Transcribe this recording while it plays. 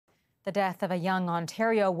The death of a young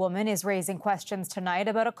Ontario woman is raising questions tonight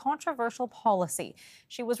about a controversial policy.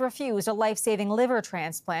 She was refused a life-saving liver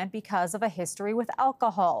transplant because of a history with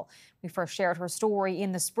alcohol. We first shared her story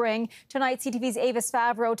in the spring. Tonight, CTV's Avis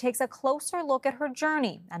Favaro takes a closer look at her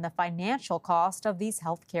journey and the financial cost of these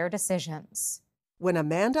healthcare decisions. When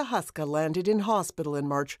Amanda Huska landed in hospital in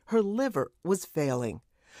March, her liver was failing.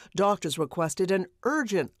 Doctors requested an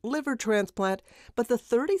urgent liver transplant, but the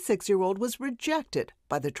 36-year-old was rejected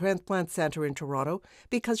by the transplant center in Toronto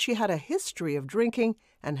because she had a history of drinking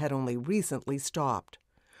and had only recently stopped.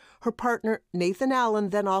 Her partner, Nathan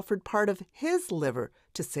Allen, then offered part of his liver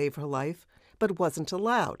to save her life, but wasn't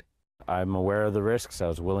allowed. I'm aware of the risks. I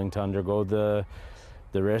was willing to undergo the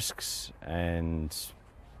risks, and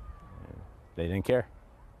they didn't care.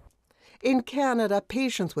 In Canada,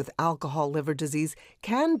 patients with alcohol liver disease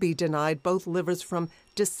can be denied both livers from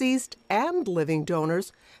deceased and living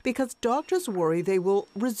donors because doctors worry they will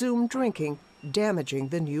resume drinking, damaging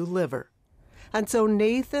the new liver. And so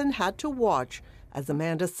Nathan had to watch as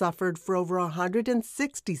Amanda suffered for over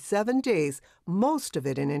 167 days, most of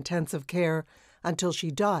it in intensive care, until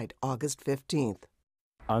she died August 15th.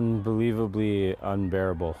 Unbelievably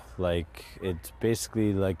unbearable. Like, it's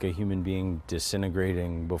basically like a human being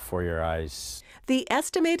disintegrating before your eyes. The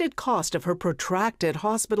estimated cost of her protracted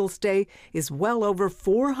hospital stay is well over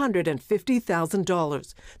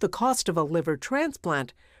 $450,000. The cost of a liver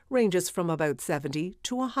transplant ranges from about $70,000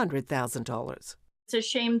 to $100,000. It's a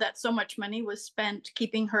shame that so much money was spent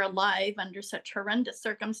keeping her alive under such horrendous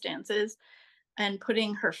circumstances and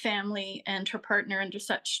putting her family and her partner under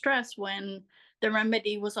such stress when the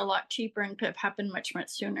remedy was a lot cheaper and could have happened much, much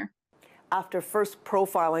sooner. After first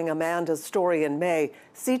profiling Amanda's story in May,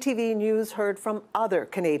 CTV News heard from other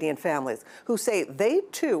Canadian families who say they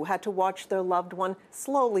too had to watch their loved one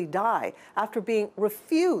slowly die after being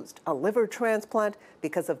refused a liver transplant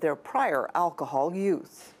because of their prior alcohol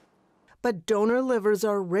use. But donor livers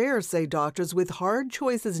are rare, say doctors, with hard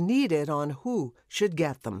choices needed on who should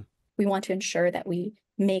get them. We want to ensure that we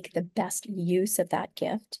make the best use of that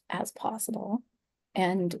gift as possible.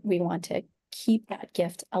 And we want to keep that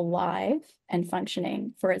gift alive and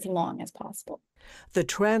functioning for as long as possible. The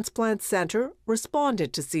Transplant Center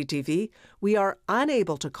responded to CTV. We are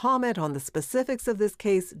unable to comment on the specifics of this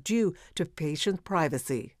case due to patient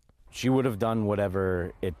privacy. She would have done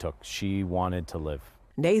whatever it took. She wanted to live.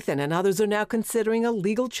 Nathan and others are now considering a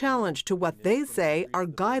legal challenge to what they say are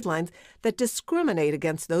guidelines that discriminate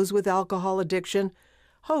against those with alcohol addiction,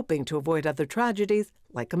 hoping to avoid other tragedies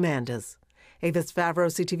like Amanda's. Avis Favaro,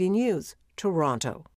 CTV News, Toronto.